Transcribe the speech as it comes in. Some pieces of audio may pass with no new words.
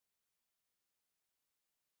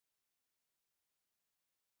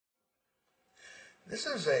This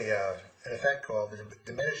is an effect called the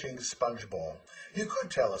diminishing sponge ball. You could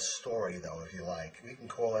tell a story, though, if you like. We can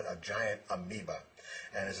call it a giant amoeba.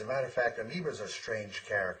 And as a matter of fact, amoebas are strange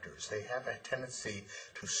characters. They have a tendency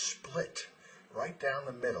to split right down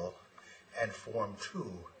the middle and form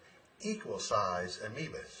two equal-size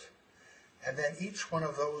amoebas. And then each one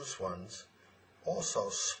of those ones also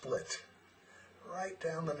split right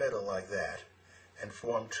down the middle like that and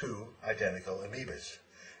form two identical amoebas.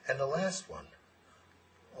 And the last one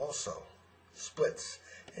also splits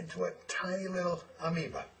into a tiny little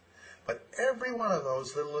amoeba. But every one of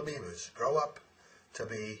those little amoebas grow up to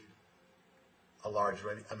be a large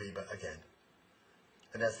amoeba again.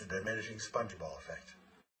 And that's the diminishing sponge ball effect.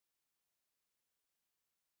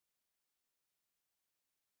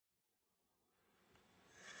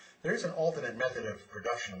 There is an alternate method of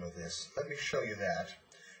production with this. Let me show you that.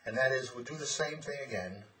 And that is, we'll do the same thing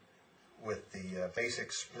again with the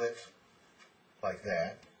basic split like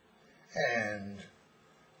that. And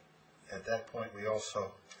at that point we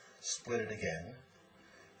also split it again.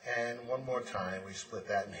 And one more time we split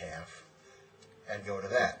that in half and go to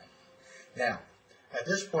that. Now, at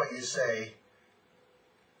this point you say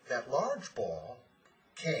that large ball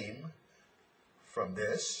came from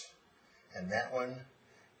this, and that one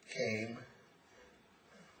came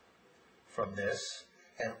from this,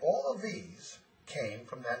 and all of these came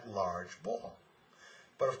from that large ball.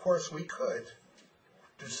 But of course we could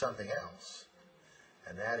do something else,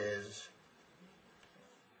 and that is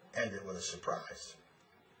end it with a surprise.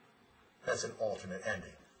 That's an alternate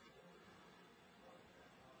ending.